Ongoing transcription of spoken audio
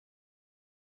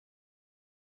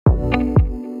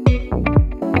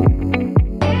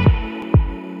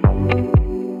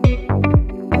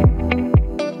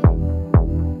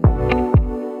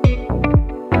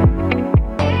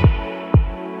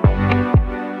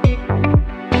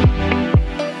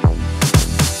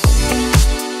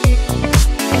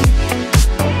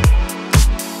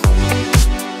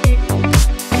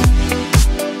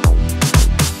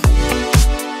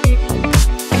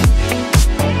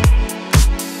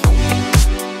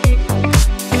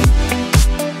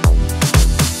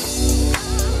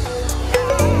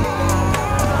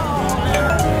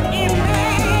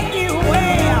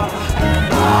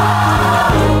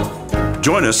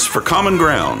us for Common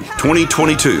Ground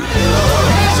 2022.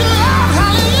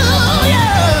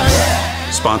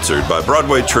 Sponsored by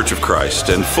Broadway Church of Christ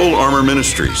and Full Armor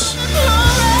Ministries.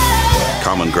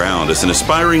 Common Ground is an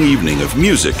aspiring evening of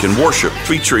music and worship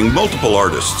featuring multiple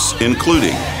artists,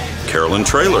 including Carolyn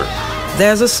Traylor.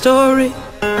 There's a story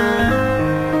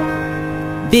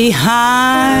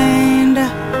behind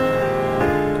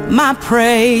my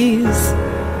praise.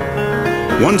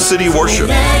 One City Worship.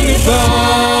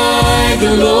 Magnify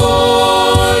the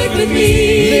Lord with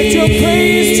me. Lift your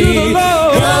praise to the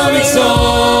Lord. Come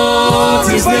exalt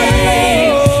His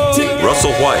name.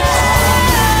 Russell White.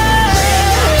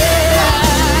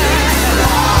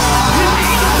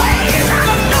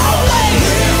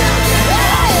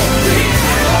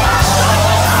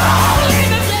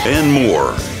 And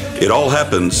more. It all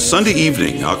happens Sunday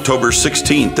evening, October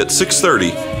 16th at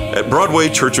 6:30 at Broadway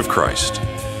Church of Christ.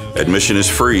 Admission is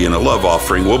free and a love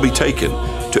offering will be taken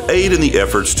to aid in the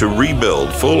efforts to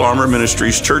rebuild Full Armor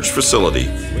Ministries church facility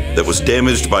that was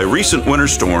damaged by recent winter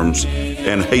storms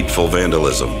and hateful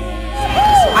vandalism.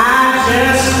 I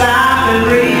just stop and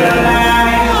realize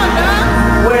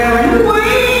where we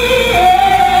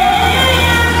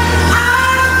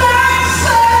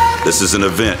This is an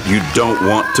event you don't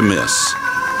want to miss.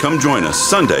 Come join us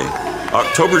Sunday,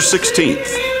 October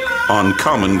 16th on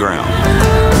Common Ground.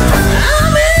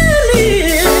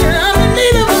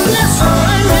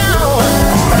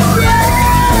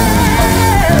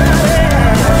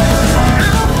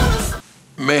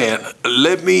 Man,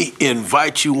 let me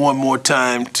invite you one more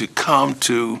time to come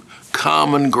to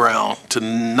Common Ground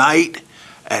tonight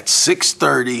at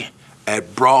 6:30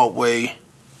 at Broadway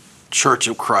Church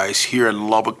of Christ here in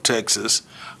Lubbock, Texas.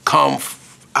 Come,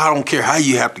 I don't care how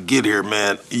you have to get here,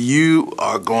 man. You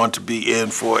are going to be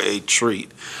in for a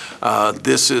treat.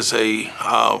 This is a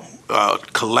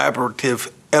collaborative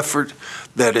effort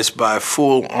that is by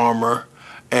Full Armor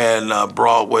and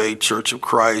Broadway Church of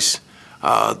Christ.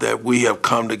 That we have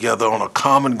come together on a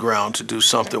common ground to do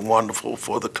something wonderful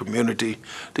for the community,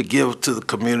 to give to the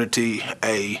community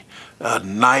a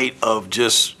night of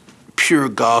just pure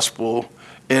gospel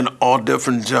in all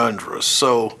different genres.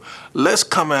 So let's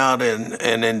come out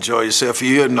and enjoy yourself. If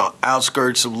you're in the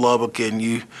outskirts of Lubbock and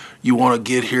you want to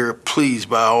get here, please,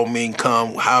 by all means,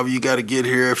 come. However you got to get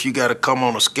here, if you got to come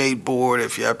on a skateboard,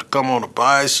 if you have to come on a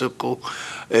bicycle,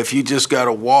 if you just got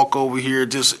to walk over here,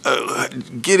 just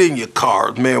get in your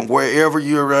car, man, wherever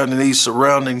you're around in these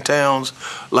surrounding towns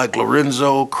like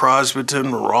Lorenzo,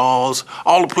 Crosbyton, Rawls,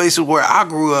 all the places where I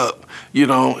grew up, you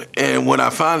know, and when I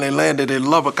finally landed in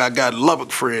Lubbock, I got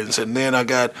Lubbock friends, and then I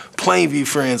got Plainview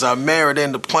friends. I married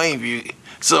into Plainview.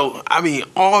 So, I mean,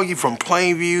 all you from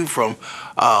Plainview, from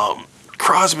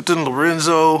Crosbyton,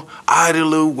 Lorenzo,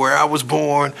 Idalou, where I was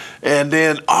born, and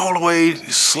then all the way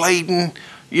Slayton,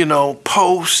 you know,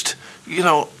 Post, you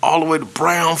know, all the way to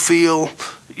Brownfield,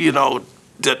 you know,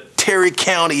 the Terry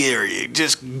County area.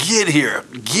 Just get here,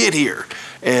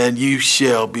 and you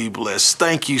shall be blessed.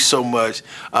 Thank you so much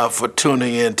for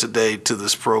tuning in today to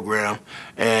this program,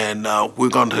 and we're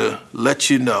going to let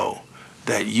you know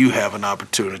that you have an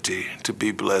opportunity to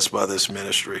be blessed by this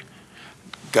ministry.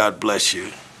 God bless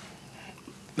you.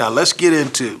 Now let's get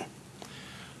into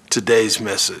today's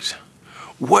message.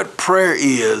 What prayer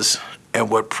is and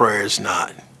what prayer is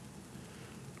not.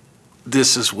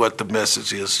 This is what the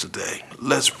message is today.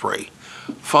 Let's pray.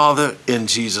 Father, in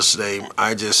Jesus' name,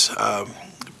 I just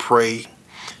pray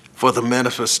for the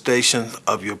manifestation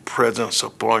of your presence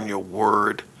upon your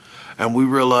word. And we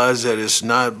realize that it's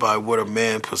not by what a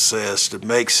man possessed that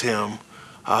makes him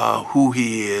who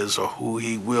he is or who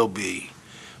he will be.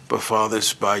 But Father,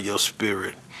 it's by your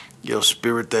spirit. Your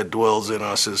spirit that dwells in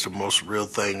us is the most real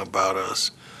thing about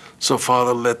us. So,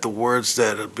 Father, let the words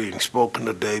that are being spoken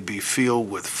today be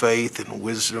filled with faith and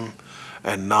wisdom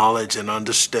and knowledge and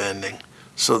understanding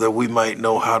so that we might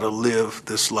know how to live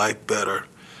this life better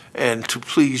and to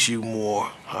please you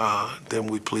more than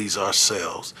we please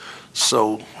ourselves.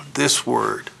 So this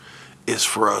word is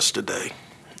for us today.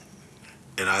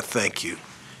 And I thank you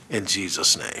in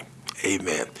Jesus' name.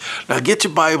 Amen. Now get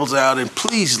your Bibles out and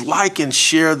please like and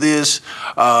share this.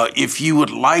 If you would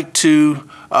like to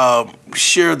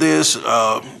share this,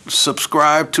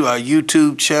 subscribe to our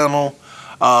YouTube channel.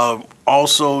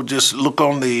 Also, just look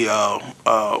on the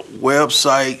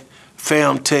website,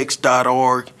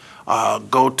 famtext.org.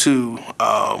 Go to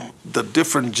the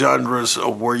different genres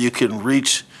of where you can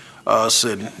reach us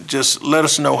and just let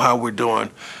us know how we're doing.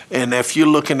 And if you're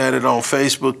looking at it on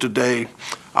Facebook today,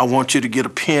 I want you to get a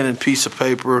pen and piece of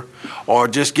paper or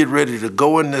just get ready to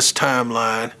go in this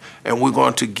timeline, and we're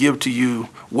going to give to you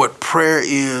what prayer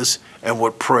is and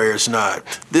what prayer is not.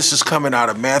 This is coming out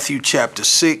of Matthew chapter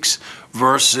 6,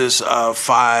 verses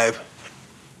 5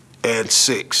 and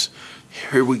 6.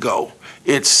 Here we go.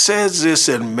 It says this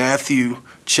in Matthew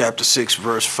chapter 6,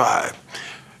 verse 5.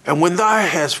 And when thou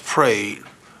hast prayed,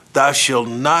 thou shalt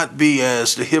not be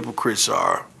as the hypocrites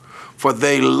are, for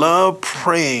they love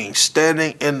praying,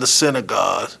 standing in the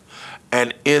synagogues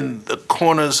and in the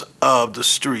corners of the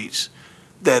streets,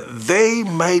 that they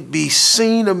might be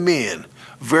seen of men.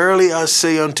 Verily I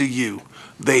say unto you,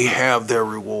 they have their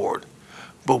reward.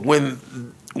 But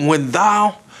when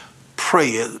thou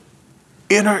prayest,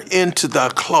 enter into thy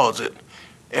closet,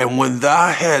 and when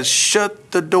thou hast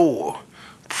shut the door,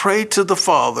 pray to the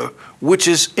Father which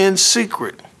is in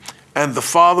secret, and the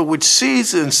Father which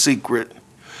sees in secret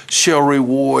shall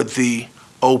reward thee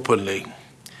openly.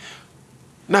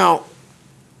 Now,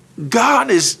 God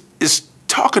is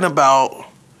talking about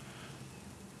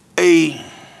a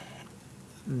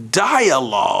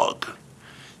dialogue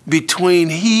between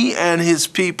he and his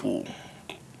people.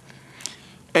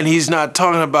 And he's not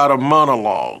talking about a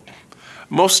monologue.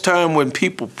 Most time when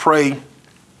people pray,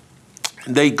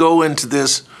 they go into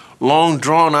this long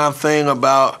drawn out thing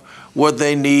about what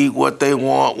they need, what they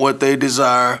want, what they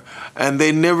desire, and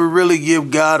they never really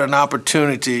give God an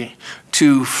opportunity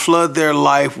to flood their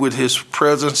life with his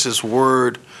presence, his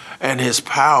word, and his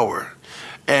power.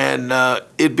 And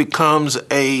it becomes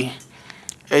a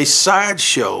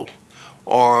sideshow,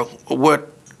 or what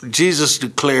Jesus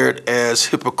declared as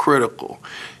hypocritical.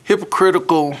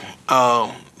 Hypocritical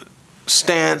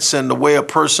stance and the way a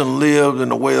person lives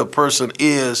and the way a person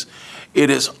is, it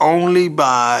is only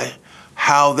by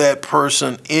how that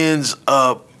person ends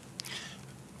up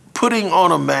putting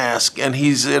on a mask, and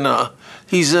he's in a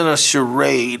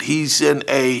charade, he's in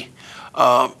a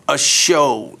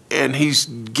show, and he's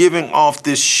giving off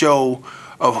this show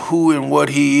of who and what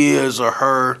he is or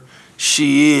her,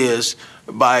 she is,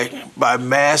 by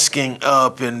masking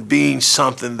up and being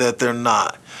something that they're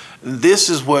not. This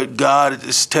is what God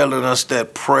is telling us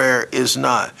that prayer is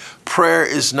not. Prayer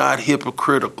is not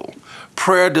hypocritical.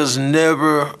 Prayer does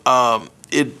never,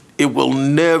 it will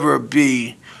never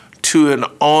be to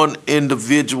an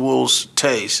individual's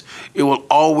taste. It will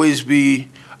always be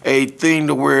a thing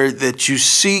to where that you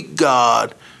seek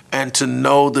God and to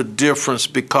know the difference,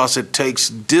 because it takes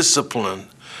discipline.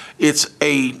 It's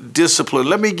a discipline.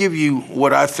 Let me give you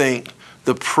what I think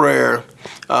the prayer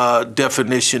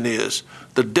definition is.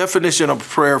 The definition of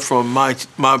prayer from my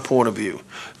point of view.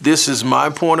 This is my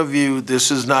point of view. This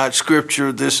is not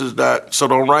scripture. This is not, so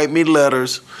don't write me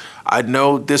letters. I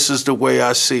know this is the way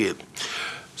I see it.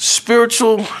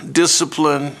 Spiritual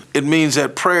discipline, it means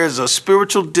that prayer is a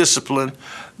spiritual discipline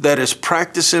that is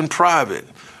practiced in private,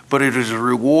 but it is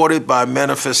rewarded by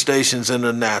manifestations in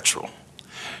the natural.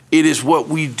 It is what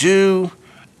we do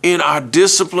in our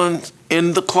discipline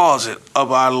in the closet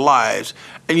of our lives.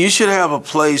 And you should have a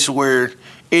place where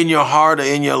in your heart or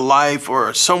in your life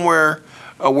or somewhere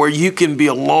where you can be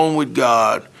alone with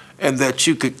God, and that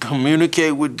you could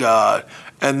communicate with God,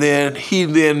 and then he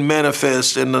then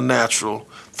manifests in the natural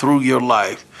through your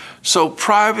life. So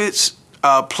private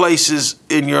places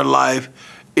in your life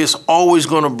is always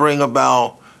going to bring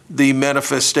about the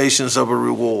manifestations of a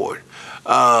reward.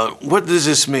 What does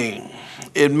this mean?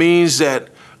 It means that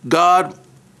God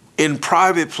in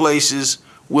private places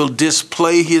will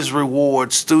display his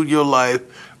rewards through your life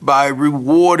by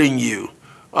rewarding you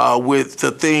with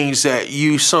the things that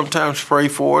you sometimes pray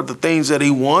for, the things that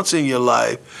he wants in your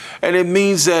life. And it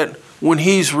means that when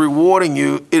he's rewarding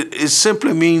you, it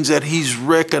simply means that he's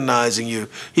recognizing you.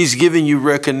 He's giving you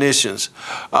recognitions.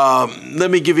 Let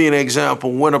me give you an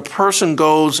example. When a person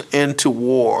goes into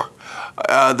war,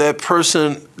 that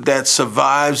person that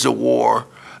survives the war,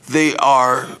 they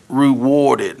are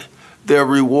rewarded. They're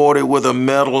rewarded with a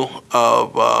medal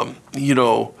of,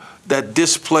 that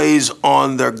displays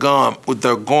on their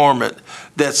garment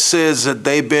that says that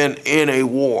they've been in a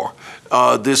war.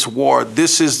 This war,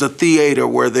 this is the theater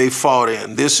where they fought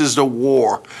in. This is the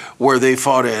war where they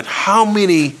fought in. How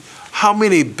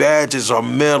many badges or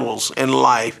medals in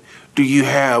life do you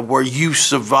have where you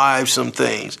survived some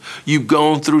things? You've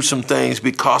gone through some things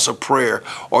because of prayer,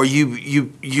 or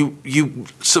you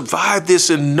survived this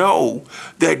and know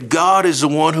that God is the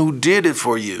one who did it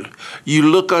for you. You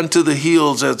look unto the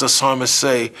hills, as the psalmist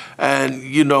say, and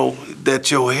you know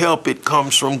that your help, it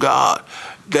comes from God,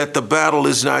 that the battle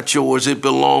is not yours, it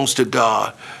belongs to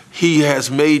God. He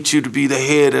has made you to be the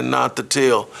head and not the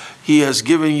tail. He has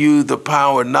given you the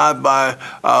power, not by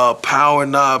power,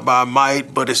 not by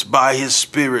might, but it's by his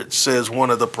spirit, says one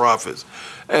of the prophets.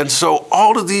 And so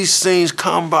all of these things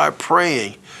come by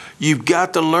praying. You've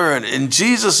got to learn. And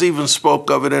Jesus even spoke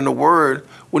of it in the Word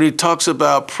when he talks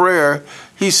about prayer.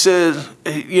 He said,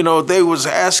 you know, they was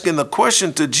asking the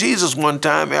question to Jesus one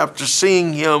time after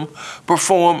seeing him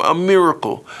perform a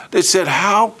miracle. They said,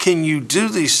 how can you do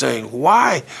these things?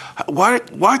 Why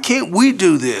can't we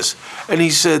do this? And he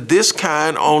said, this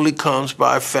kind only comes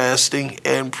by fasting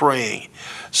and praying.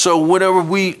 So whenever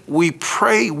we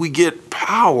pray, we get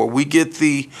power. We get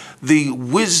the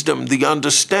wisdom, the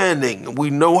understanding. We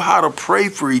know how to pray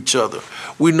for each other.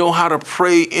 We know how to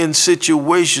pray in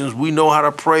situations. We know how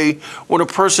to pray when a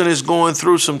person is going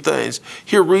through some things.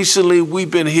 Here recently, we've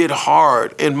been hit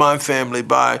hard in my family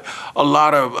by a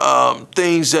lot of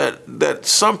things that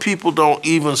some people don't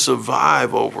even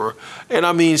survive over. And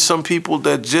I mean, some people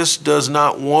that just does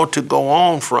not want to go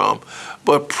on from.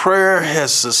 But prayer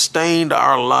has sustained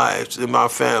our lives in my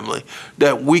family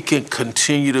that we can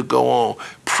continue to go on.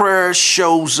 Prayer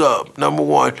shows up. Number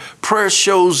one, prayer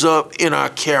shows up in our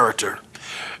character.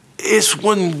 It's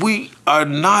when we are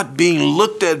not being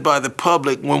looked at by the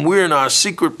public, when we're in our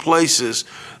secret places,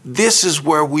 this is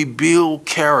where we build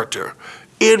character.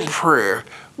 In prayer,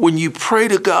 when you pray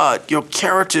to God, your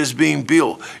character is being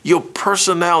built, your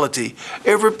personality.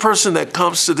 Every person that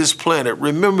comes to this planet,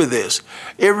 remember this,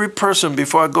 every person,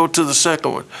 before I go to the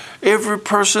second one, every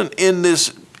person in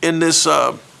this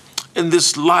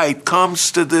life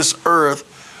comes to this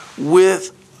earth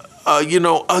with a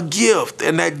gift,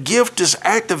 and that gift is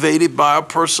activated by a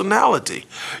personality.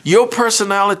 Your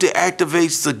personality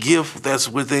activates the gift that's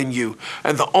within you,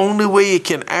 and the only way it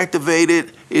can activate it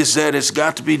is that it's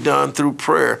got to be done through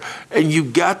prayer, and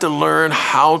you've got to learn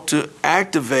how to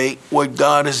activate what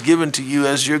God has given to you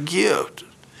as your gift.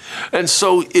 And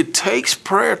so it takes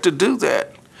prayer to do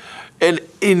that, and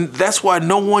that's why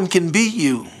no one can be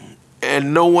you,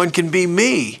 and no one can be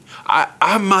me.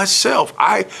 I myself,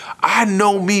 I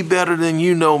know me better than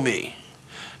you know me.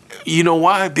 You know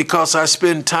why? Because I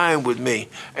spend time with me.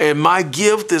 And my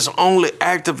gift is only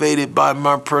activated by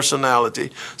my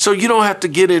personality. So you don't have to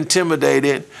get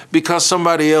intimidated because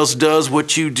somebody else does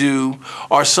what you do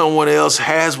or someone else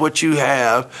has what you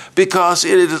have, because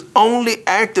it is only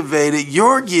activated,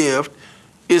 your gift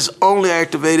is only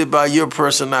activated by your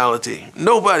personality.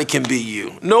 Nobody can be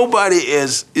you. Nobody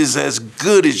is as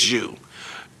good as you.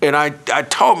 And I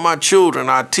taught my children,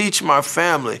 I teach my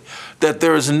family that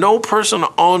there is no person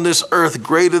on this earth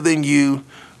greater than you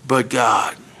but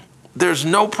God. There's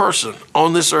no person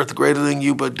on this earth greater than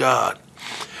you but God.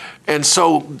 And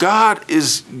so God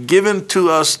is given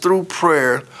to us through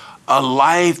prayer a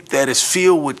life that is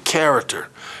filled with character.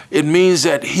 It means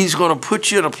that he's going to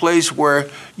put you in a place where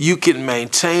you can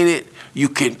maintain it, you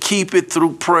can keep it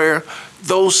through prayer.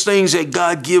 Those things that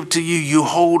God give to you, you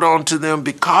hold on to them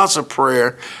because of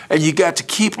prayer, and you got to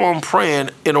keep on praying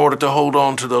in order to hold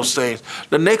on to those things.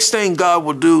 The next thing God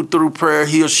will do through prayer,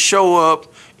 he'll show up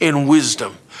in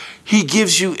wisdom. He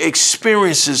gives you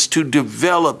experiences to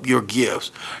develop your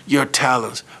gifts, your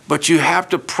talents, but you have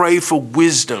to pray for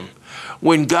wisdom.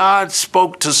 When God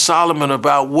spoke to Solomon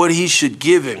about what he should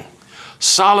give him,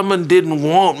 Solomon didn't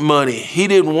want money. He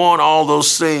didn't want all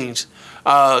those things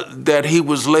that he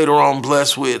was later on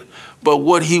blessed with. But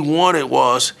what he wanted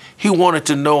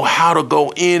to know how to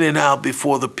go in and out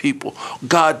before the people.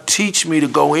 God, teach me to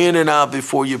go in and out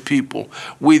before your people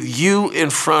with you in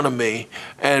front of me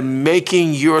and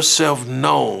making yourself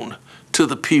known to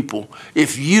the people.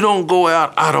 If you don't go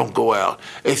out, I don't go out.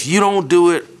 If you don't do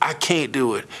it, I can't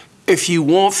do it. If you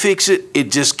won't fix it,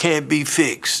 it just can't be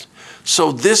fixed.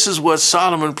 So this is what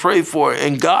Solomon prayed for.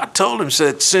 And God told him,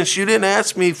 said, since you didn't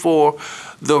ask me for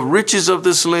the riches of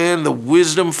this land, the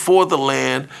wisdom for the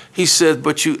land, he said,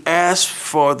 but you asked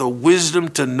for the wisdom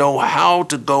to know how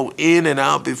to go in and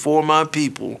out before my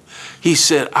people. He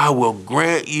said, I will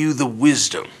grant you the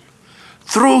wisdom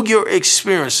through your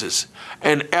experiences.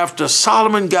 And after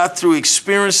Solomon got through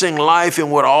experiencing life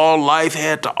and what all life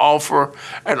had to offer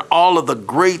and all of the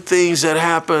great things that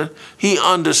happened, he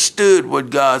understood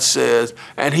what God says,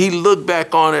 and he looked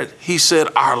back on it. He said,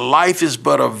 our life is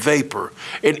but a vapor.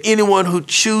 And anyone who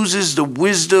chooses the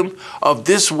wisdom of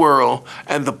this world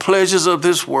and the pleasures of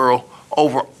this world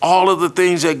over all of the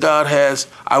things that God has,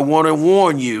 I want to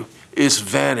warn you, it's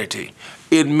vanity.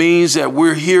 It means that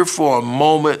we're here for a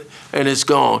moment and it's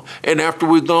gone. And after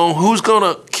we're gone, who's going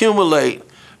to accumulate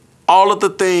all of the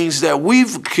things that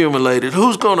we've accumulated?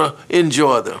 Who's going to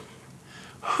enjoy them?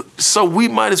 So we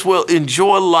might as well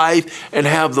enjoy life and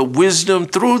have the wisdom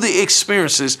through the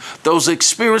experiences. Those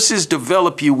experiences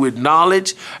develop you with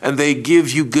knowledge, and they give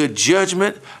you good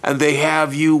judgment, and they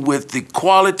have you with the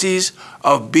qualities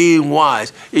of being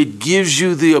wise. It gives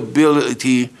you the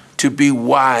ability to be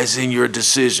wise in your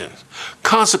decisions.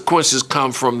 Consequences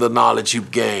come from the knowledge you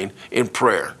gain in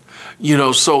prayer.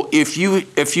 So if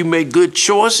you make good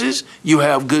choices, you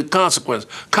have good consequences.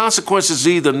 Consequences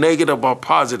either negative or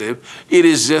positive. It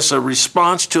is just a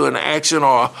response to an action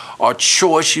or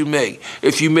choice you make.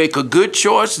 If you make a good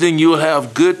choice, then you'll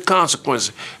have good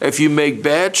consequences. If you make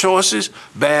bad choices,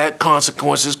 bad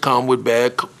consequences come with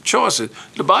bad choices.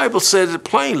 The Bible says it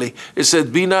plainly. It says,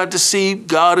 "Be not deceived,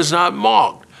 God is not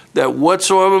mocked, that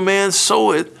whatsoever man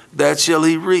soweth, that shall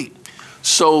he reap."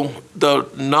 So the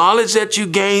knowledge that you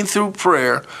gain through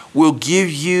prayer will give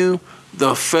you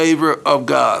the favor of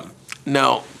God.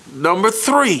 Now, number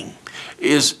three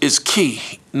is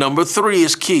key. Number three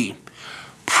is key.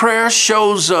 Prayer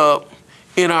shows up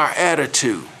in our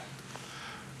attitude.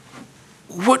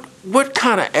 What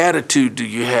kind of attitude do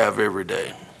you have every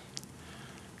day?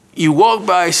 You walk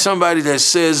by somebody that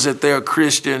says that they're a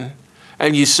Christian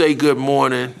and you say good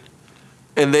morning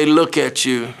and they look at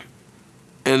you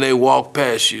and they walk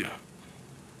past you.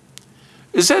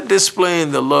 Is that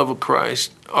displaying the love of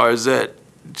Christ, or is that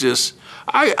just,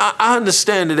 I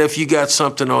understand that if you got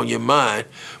something on your mind,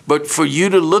 but for you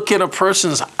to look in a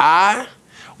person's eye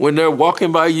when they're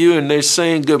walking by you and they're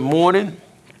saying good morning,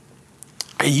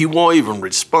 and you won't even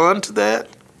respond to that,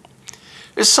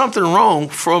 there's something wrong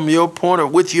with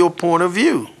your point of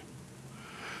view.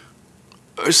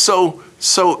 So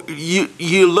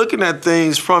you're looking at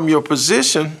things from your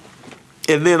position,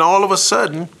 and then all of a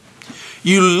sudden,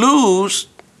 you lose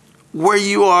where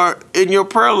you are in your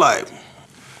prayer life.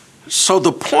 So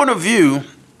the point of view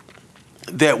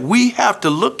that we have to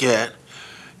look at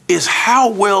is, how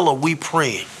well are we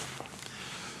praying?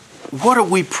 What are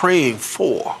we praying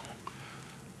for?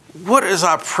 What is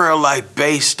our prayer life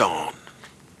based on?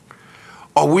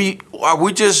 Are we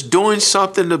just doing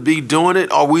something to be doing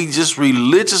it? Are we just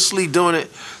religiously doing it?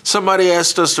 Somebody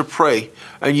asked us to pray,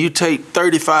 and you take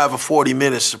 35 or 40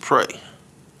 minutes to pray.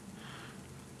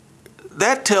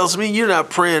 That tells me you're not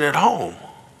praying at home.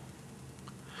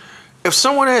 If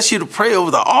someone asks you to pray over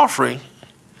the offering,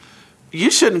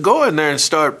 you shouldn't go in there and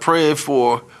start praying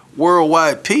for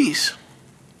worldwide peace.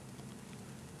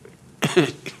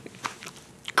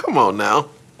 Come on now.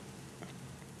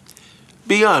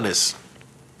 Be honest.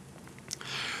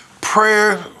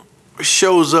 Prayer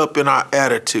shows up in our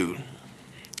attitude.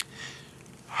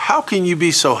 How can you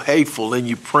be so hateful and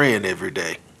you praying every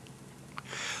day?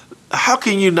 How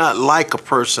can you not like a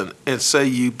person and say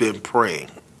you've been praying?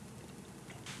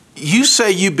 You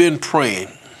say you've been praying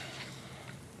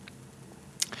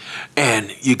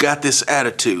and you got this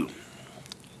attitude.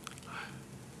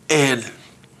 And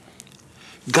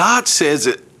God says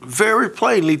it very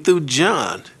plainly through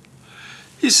John.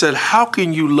 He said, how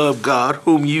can you love God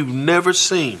whom you've never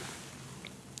seen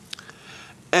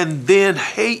and then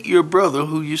hate your brother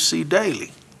who you see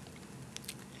daily?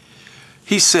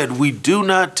 He said, we do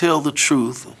not tell the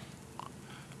truth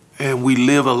and we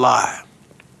live a lie.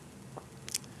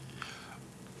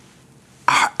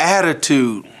 Our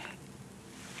attitude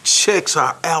checks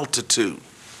our altitude.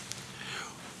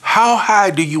 How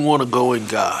high do you want to go in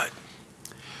God?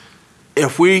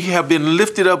 If we have been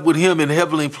lifted up with him in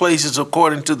heavenly places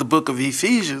according to the book of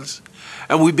Ephesians,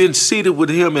 and we've been seated with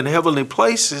him in heavenly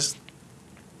places,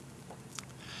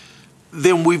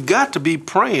 then we've got to be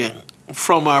praying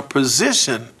from our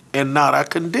position and not our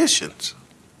conditions.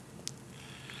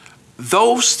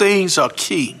 Those things are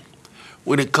key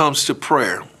when it comes to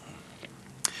prayer.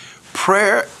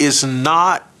 Prayer is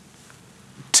not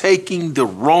taking the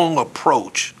wrong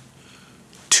approach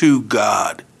to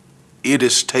God. It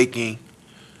is taking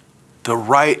the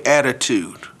right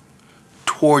attitude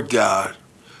toward God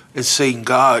and saying,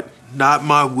 God, not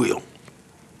my will,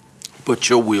 but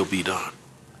your will be done.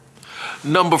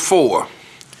 Number 4,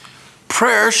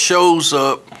 prayer shows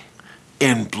up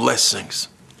in blessings.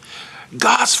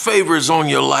 God's favor is on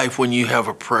your life when you have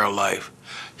a prayer life.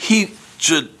 He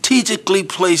strategically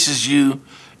places you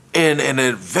in an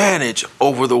advantage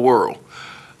over the world.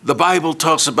 The Bible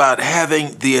talks about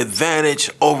having the advantage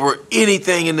over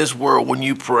anything in this world when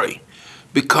you pray,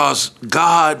 because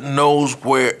God knows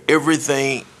where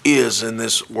everything is in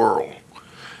this world,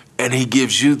 and he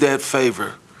gives you that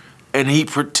favor, and he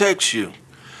protects you.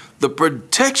 The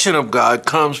protection of God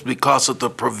comes because of the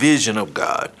provision of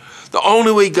God. The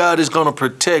only way God is going to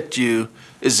protect you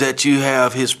is that you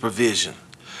have his provision.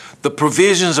 The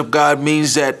provisions of God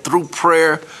means that through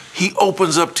prayer, he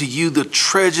opens up to you the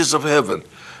treasures of heaven,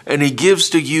 and he gives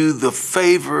to you the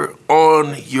favor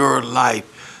on your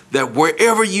life, that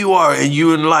wherever you are and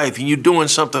you're in life and you're doing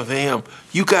something for him,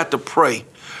 you got to pray.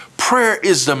 Prayer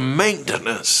is the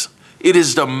maintenance. It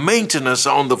is the maintenance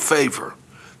on the favor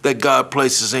that God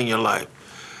places in your life.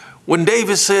 When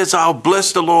David says, I'll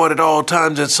bless the Lord at all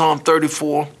times in Psalm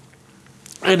 34,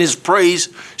 and his praise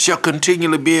shall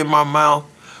continually be in my mouth,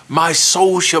 my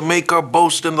soul shall make her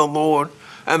boast in the Lord,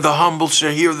 and the humble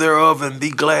shall hear thereof and be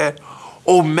glad.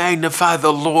 Oh, magnify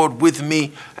the Lord with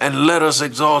me, and let us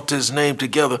exalt his name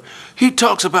together. He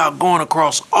talks about going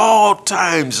across all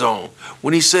time zone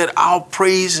when he said, I'll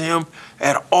praise him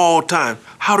at all times.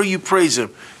 How do you praise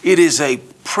him? It is a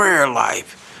prayer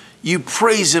life. You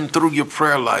praise him through your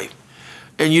prayer life,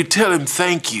 and you tell him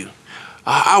thank you.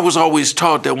 I was always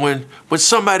taught that when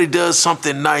somebody does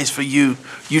something nice for you,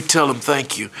 you tell them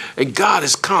thank you. And God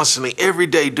is constantly, every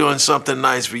day, doing something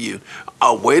nice for you.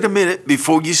 Wait a minute,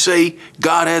 before you say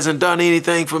God hasn't done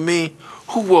anything for me,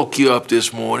 who woke you up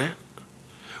this morning?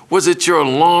 Was it your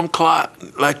alarm clock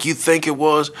like you think it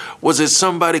was? Was it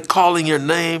somebody calling your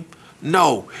name?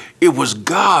 No, it was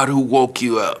God who woke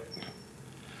you up.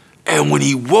 And when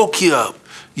he woke you up,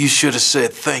 you should have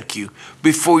said thank you.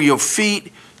 Before your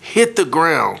feet hit the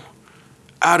ground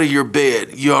out of your bed,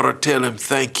 you ought to tell him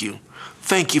thank you.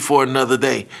 Thank you for another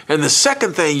day. And the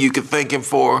second thing you can thank him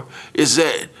for is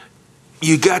that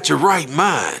you got your right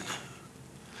mind.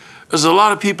 There's a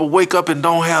lot of people wake up and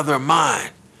don't have their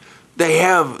mind. They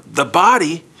have the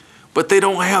body, but they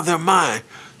don't have their mind.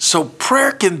 So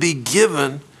prayer can be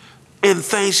given in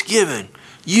thanksgiving.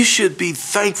 You should be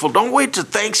thankful. Don't wait till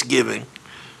Thanksgiving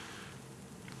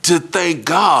to thank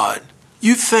God.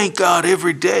 You thank God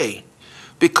every day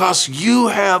because you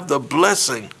have the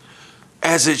blessing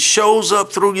as it shows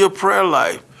up through your prayer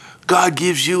life. God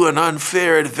gives you an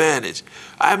unfair advantage.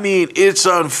 I mean, it's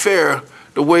unfair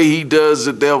the way he does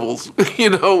the devils.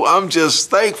 I'm just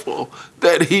thankful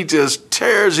that he just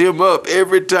tears him up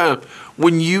every time.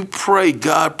 When you pray,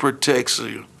 God protects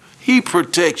you. He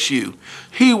protects you.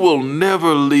 He will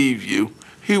never leave you.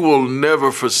 He will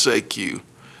never forsake you.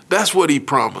 That's what he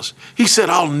promised. He said,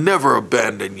 I'll never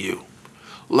abandon you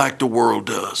like the world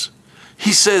does.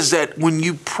 He says that when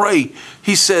you pray,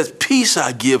 he says, peace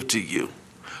I give to you,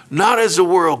 not as the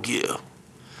world give.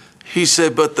 He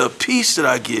said, but the peace that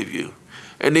I give you.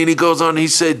 And then he goes on, he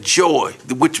said, joy,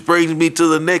 which brings me to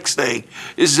the next thing,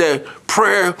 is that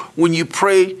prayer, when you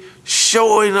pray,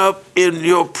 showing up in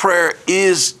your prayer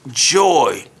is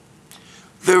joy.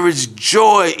 There is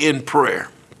joy in prayer.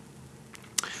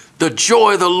 The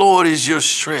joy of the Lord is your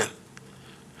strength.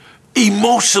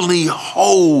 Emotionally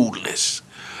wholeness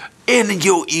in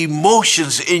your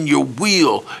emotions, in your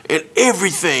will, and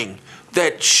everything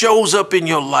that shows up in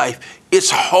your life, it's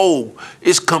whole,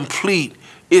 it's complete,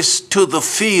 it's to the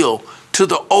fill, to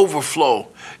the overflow.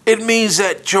 It means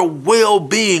that your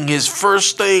well-being is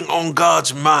first thing on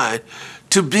God's mind.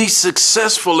 To be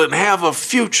successful and have a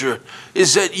future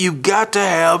is that you got to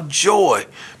have joy,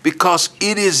 because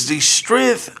it is the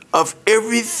strength of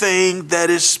everything that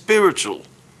is spiritual.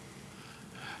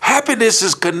 Happiness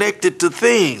is connected to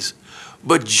things,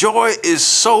 but joy is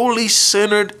solely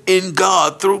centered in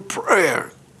God through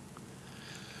prayer.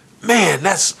 Man,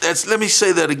 let me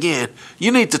say that again.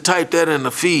 You need to type that in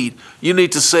the feed. You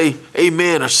need to say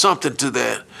amen or something to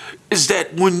that. Is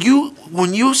that when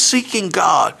you're seeking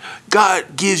God,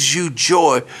 God gives you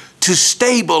joy to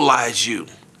stabilize you,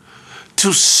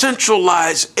 to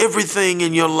centralize everything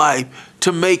in your life,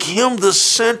 to make him the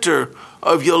center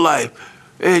of your life.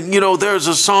 And there's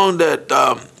a song that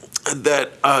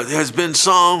has been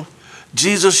sung,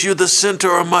 Jesus, you're the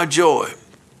center of my joy.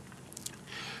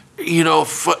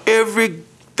 For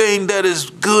everything that is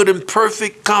good and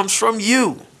perfect comes from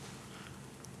you.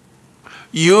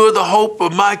 You're the hope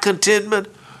of my contentment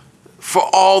for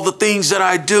all the things that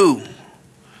I do.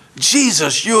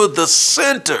 Jesus, you're the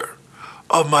center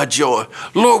of my joy.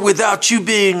 Lord, without you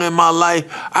being in my life,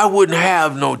 I wouldn't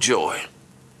have no joy.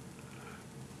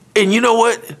 And you know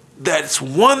what? That's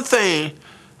one thing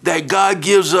that God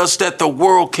gives us that the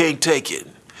world can't take it.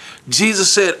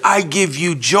 Jesus said, I give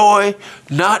you joy,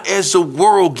 not as the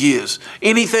world gives.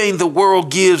 Anything the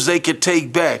world gives, they can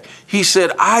take back. He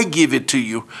said, I give it to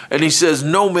you. And he says,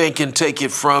 no man can take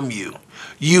it from you.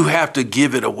 You have to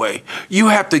give it away. You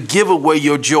have to give away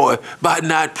your joy by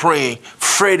not praying,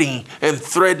 fretting, and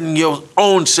threatening your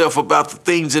own self about the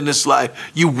things in this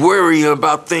life. You worry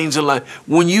about things in life.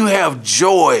 When you have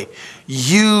joy,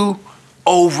 you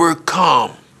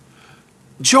overcome.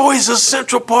 Joy is a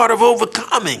central part of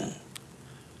overcoming.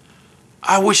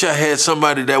 I wish I had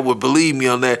somebody that would believe me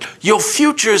on that. Your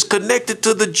future is connected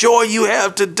to the joy you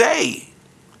have today.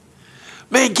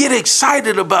 Man, get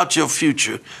excited about your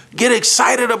future. Get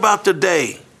excited about the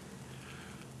day.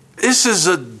 This is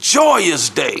a joyous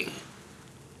day.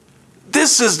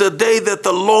 This is the day that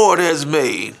the Lord has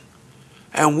made,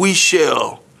 and we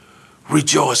shall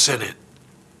rejoice in it.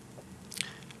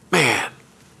 Man,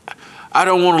 I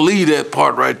don't want to leave that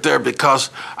part right there because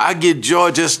I get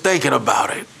joy just thinking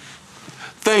about it.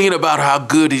 Thinking about how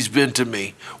good he's been to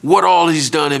me, what all he's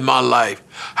done in my life,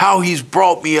 how he's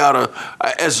brought me out of,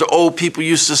 as the old people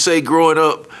used to say growing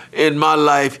up in my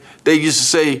life, they used to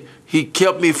say, he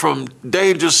kept me from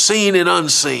danger seen and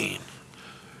unseen.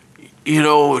 You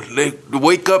know, they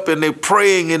wake up and they're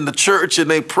praying in the church and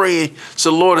they praying,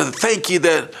 so Lord, I thank you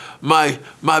that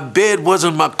my bed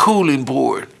wasn't my cooling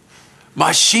board.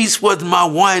 My sheets wasn't my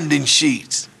winding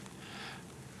sheets.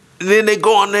 And then they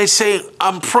go on and they say,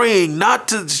 I'm praying not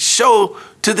to show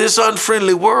to this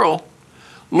unfriendly world.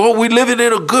 Lord, we're living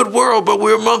in a good world, but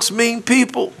we're amongst mean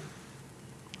people.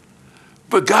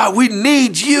 But God, we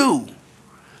need you.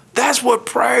 That's what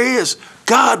prayer is.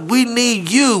 God, we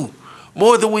need you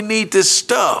more than we need this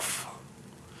stuff.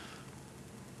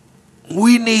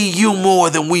 We need you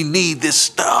more than we need this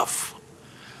stuff.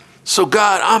 So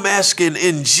God, I'm asking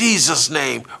in Jesus'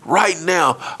 name right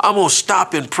now, I'm going to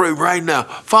stop and pray right now.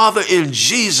 Father, in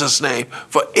Jesus' name,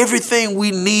 for everything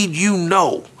we need, you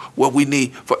know what we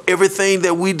need. For everything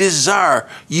that we desire,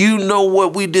 you know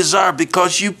what we desire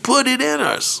because you put it in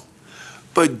us.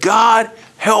 But God,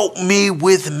 help me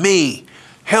with me.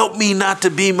 Help me not to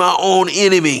be my own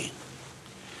enemy.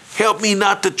 Help me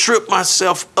not to trip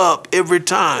myself up every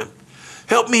time.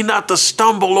 Help me not to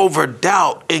stumble over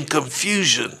doubt and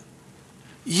confusion.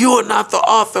 You are not the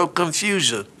author of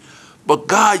confusion. But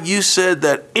God, you said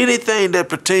that anything that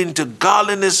pertains to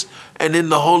godliness and in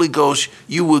the Holy Ghost,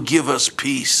 you will give us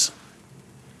peace.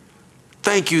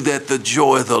 Thank you that the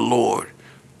joy of the Lord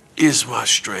is my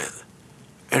strength.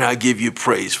 And I give you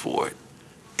praise for it.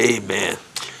 Amen.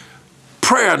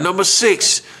 Prayer, number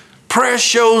 6. Prayer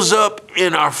shows up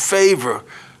in our favor.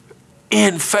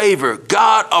 In favor.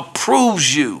 God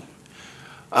approves you.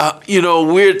 You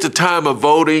know, we're at the time of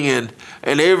voting and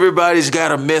everybody's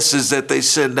got a message that they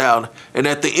send out. And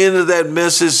at the end of that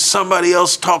message, somebody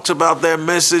else talks about that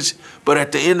message. But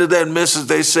at the end of that message,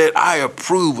 they said, I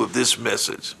approve of this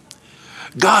message.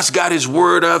 God's got his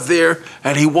word out there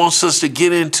and he wants us to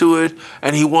get into it.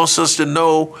 And he wants us to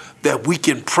know that we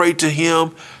can pray to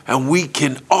him and we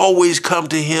can always come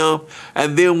to him.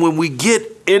 And then when we get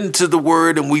into the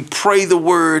word and we pray the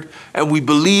word and we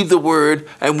believe the word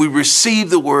and we receive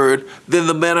the word, then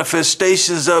the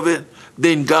manifestations of it,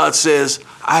 then God says,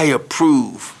 I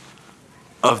approve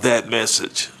of that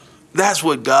message. That's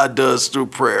what God does through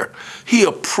prayer. He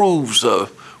approves of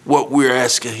what we're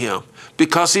asking him.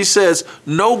 Because he says,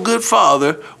 no good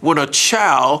father, when a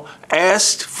child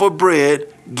asks for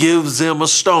bread, gives them a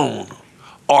stone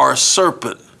or a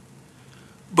serpent.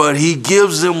 But he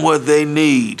gives them what they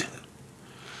need.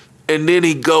 And then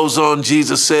he goes on,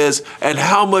 Jesus says, and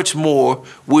how much more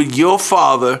would your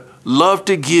Father love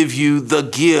to give you the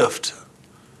gift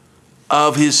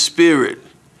of his Spirit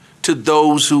to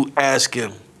those who ask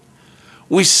him?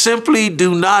 We simply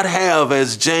do not have,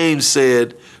 as James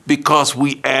said, because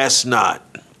we ask not.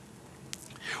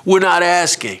 We're not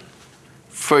asking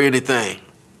for anything.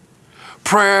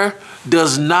 Prayer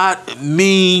does not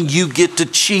mean you get to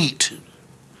cheat.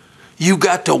 You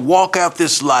got to walk out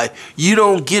this life. You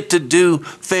don't get to do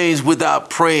things without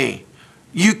praying.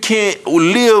 You can't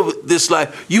live this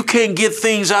life. You can't get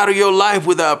things out of your life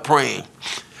without praying.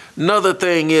 Another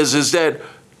thing is that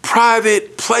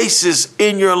private places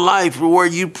in your life where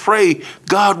you pray,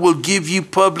 God will give you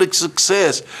public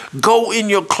success. Go in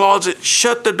your closet,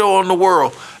 shut the door on the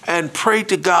world, and pray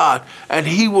to God, and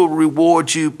he will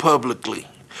reward you publicly.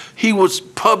 He would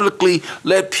publicly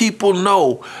let people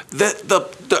know that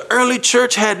the early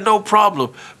church had no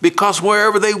problem because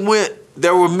wherever they went,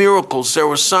 there were miracles, there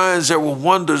were signs, there were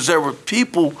wonders, there were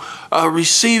people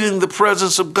receiving the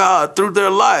presence of God through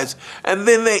their lives. And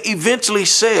then they eventually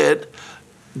said,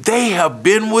 they have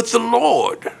been with the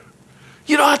Lord.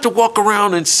 You don't have to walk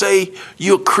around and say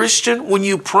you're a Christian when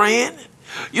you're praying.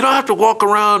 You don't have to walk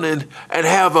around and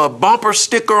have a bumper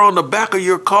sticker on the back of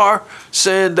your car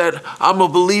saying that I'm a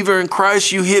believer in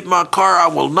Christ. You hit my car, I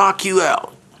will knock you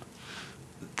out.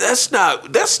 That's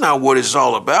not what it's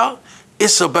all about.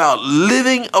 It's about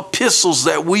living epistles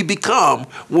that we become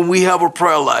when we have a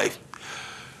prayer life.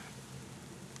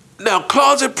 Now,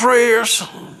 closet prayers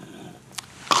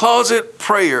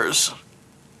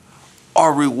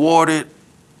are rewarded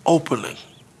openly.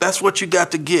 That's what you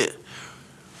got to get.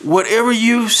 Whatever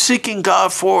you seeking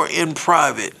God for in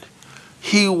private,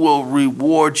 he will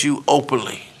reward you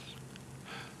openly.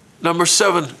 Number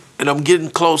 7, and I'm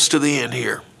getting close to the end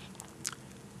here.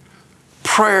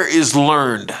 Prayer is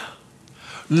learned.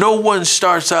 No one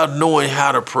starts out knowing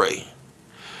how to pray.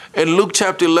 In Luke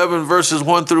chapter 11, verses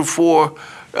 1 through 4,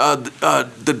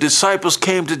 the disciples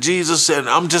came to Jesus, and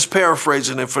I'm just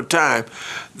paraphrasing it for time.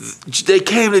 They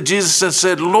came to Jesus and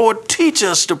said, Lord, teach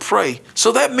us to pray.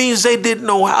 So that means they didn't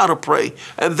know how to pray,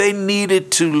 and they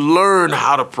needed to learn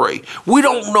how to pray. We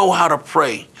don't know how to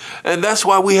pray. And that's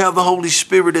why we have the Holy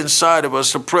Spirit inside of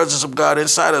us, the presence of God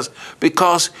inside us,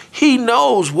 because he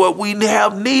knows what we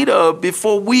have need of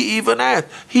before we even ask.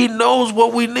 He knows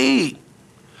what we need,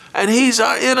 and he's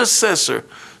our intercessor.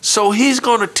 So he's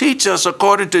going to teach us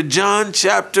according to John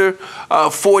chapter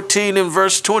 14 and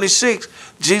verse 26.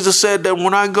 Jesus said that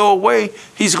when I go away,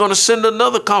 he's going to send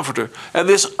another comforter. And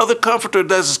this other comforter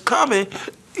that's coming,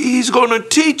 he's going to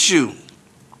teach you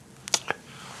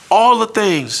all the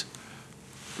things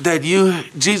that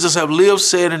Jesus, have lived,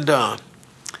 said, and done.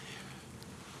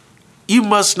 You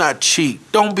must not cheat.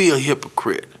 Don't be a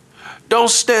hypocrite. Don't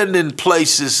stand in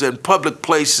places and public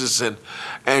places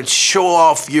and show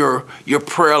off your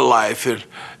prayer life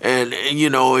and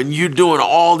you're doing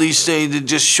all these things and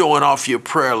just showing off your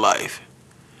prayer life.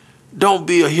 Don't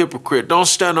be a hypocrite. Don't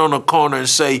stand on a corner and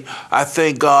say, I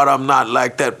thank God I'm not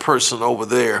like that person over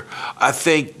there. I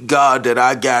thank God that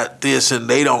I got this and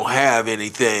they don't have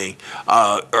anything,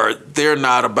 or they're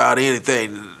not about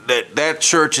anything. That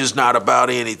church is not about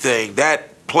anything. That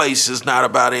place is not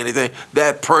about anything.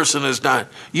 That person is not.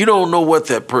 You don't know what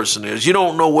that person is. You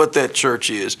don't know what that church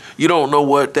is. You don't know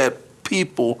what that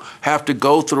people have to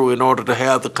go through in order to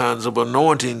have the kinds of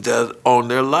anointings that on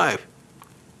their life.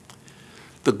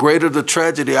 The greater the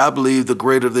tragedy, I believe, the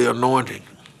greater the anointing.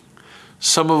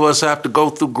 Some of us have to go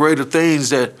through greater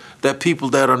things that people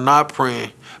that are not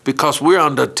praying, because we're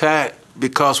under attack,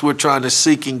 because we're trying to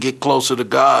seek and get closer to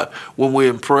God when we're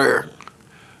in prayer.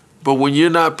 But when you're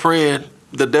not praying,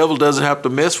 the devil doesn't have to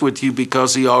mess with you,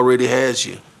 because he already has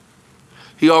you.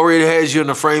 He already has you in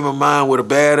a frame of mind with a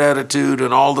bad attitude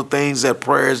and all the things that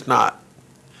prayer is not.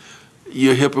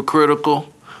 You're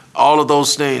hypocritical, all of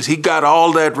those things. He got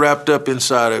all that wrapped up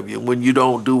inside of you when you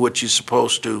don't do what you're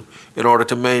supposed to in order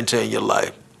to maintain your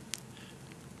life.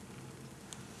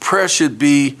 Prayer should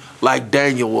be like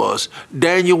Daniel was.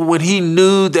 Daniel, when he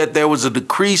knew that there was a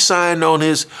decree signed on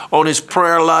his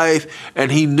prayer life,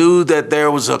 and he knew that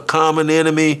there was a common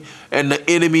enemy, and the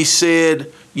enemy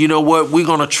said, you know what, we're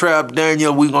going to trap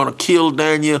Daniel, we're going to kill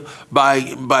Daniel by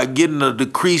getting a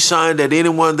decree signed that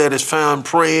anyone that is found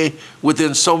praying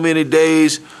within so many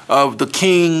days of the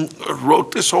king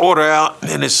wrote this order out,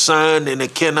 and it's signed, and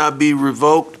it cannot be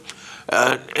revoked.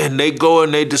 And they go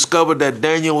and they discover that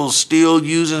Daniel was still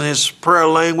using his prayer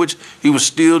language. He was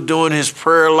still doing his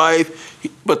prayer life.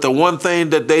 But the one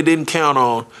thing that they didn't count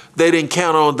on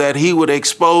that he would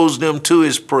expose them to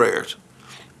his prayers.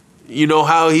 You know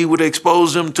how he would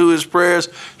expose them to his prayers?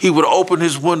 He would open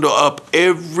his window up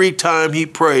every time he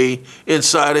prayed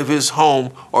inside of his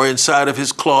home or inside of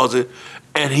his closet,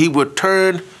 and he would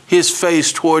turn his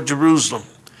face toward Jerusalem.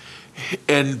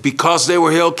 And because they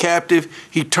were held captive,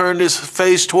 he turned his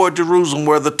face toward Jerusalem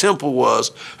where the temple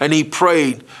was, and he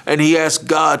prayed and he asked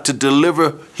God to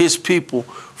deliver his people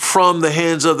from the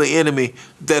hands of the enemy,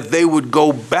 that they would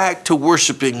go back to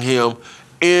worshiping him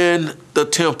in the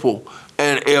temple.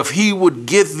 And if he would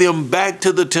get them back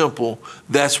to the temple,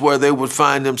 that's where they would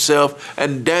find themselves.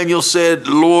 And Daniel said,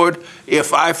 Lord,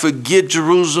 if I forget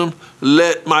Jerusalem,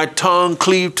 let my tongue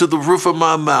cleave to the roof of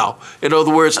my mouth. In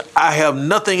other words, I have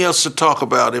nothing else to talk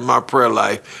about in my prayer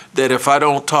life that if I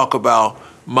don't talk about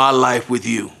my life with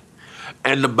you.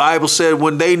 And the Bible said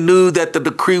when they knew that the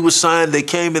decree was signed, they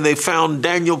came and they found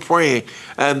Daniel praying,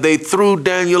 and they threw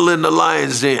Daniel in the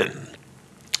lion's den.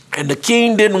 And the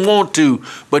king didn't want to,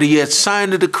 but he had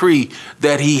signed a decree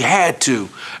that he had to.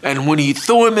 And when he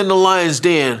threw him in the lion's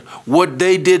den, what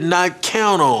they did not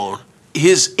count on,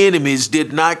 his enemies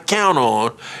did not count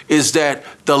on, is that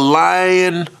the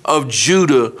Lion of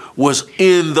Judah was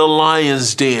in the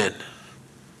lion's den.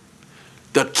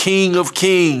 The King of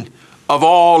Kings of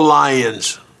all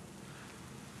lions.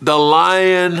 The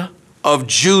Lion of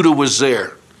Judah was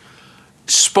there.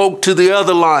 Spoke to the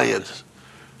other lions.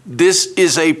 This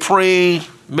is a praying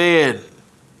man.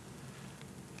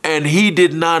 And he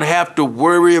did not have to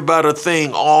worry about a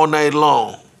thing all night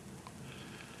long.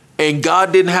 And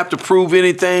God didn't have to prove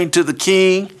anything to the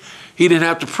king. He didn't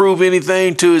have to prove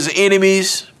anything to his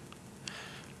enemies.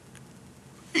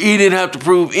 He didn't have to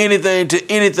prove anything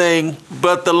to anything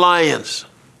but the lions.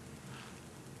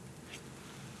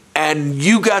 And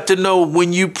you got to know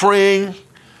when you praying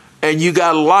and you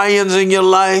got lions in your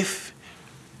life,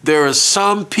 there are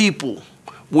some people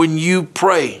when you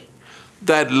pray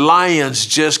that lions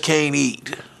just can't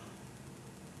eat.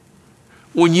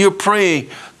 When you're praying,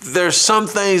 there's some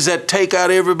things that take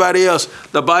out everybody else.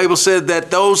 The Bible said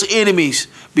that those enemies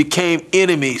became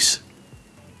enemies.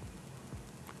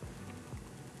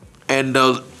 And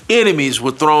the enemies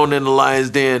were thrown in the lion's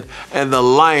den, and the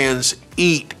lions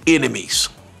eat enemies.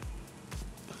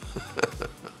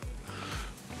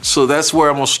 So that's where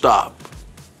I'm going to stop.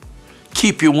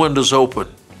 Keep your windows open.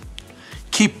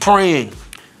 Keep praying.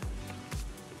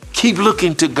 Keep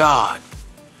looking to God,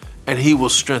 and He will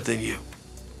strengthen you.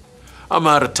 I'm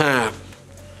out of time,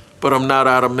 but I'm not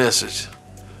out of message.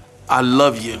 I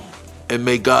love you, and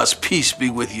may God's peace be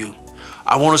with you.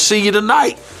 I want to see you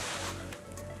tonight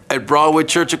at Broadway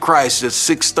Church of Christ at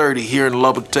 6:30 here in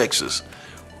Lubbock, Texas.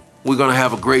 We're going to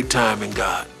have a great time in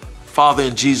God. Father,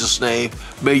 in Jesus' name,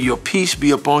 may your peace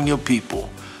be upon your people.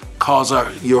 Cause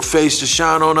your face to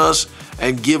shine on us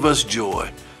and give us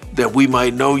joy, that we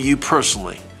might know you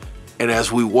personally. And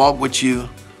as we walk with you,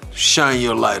 shine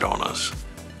your light on us.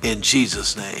 In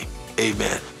Jesus' name,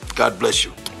 amen. God bless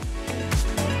you.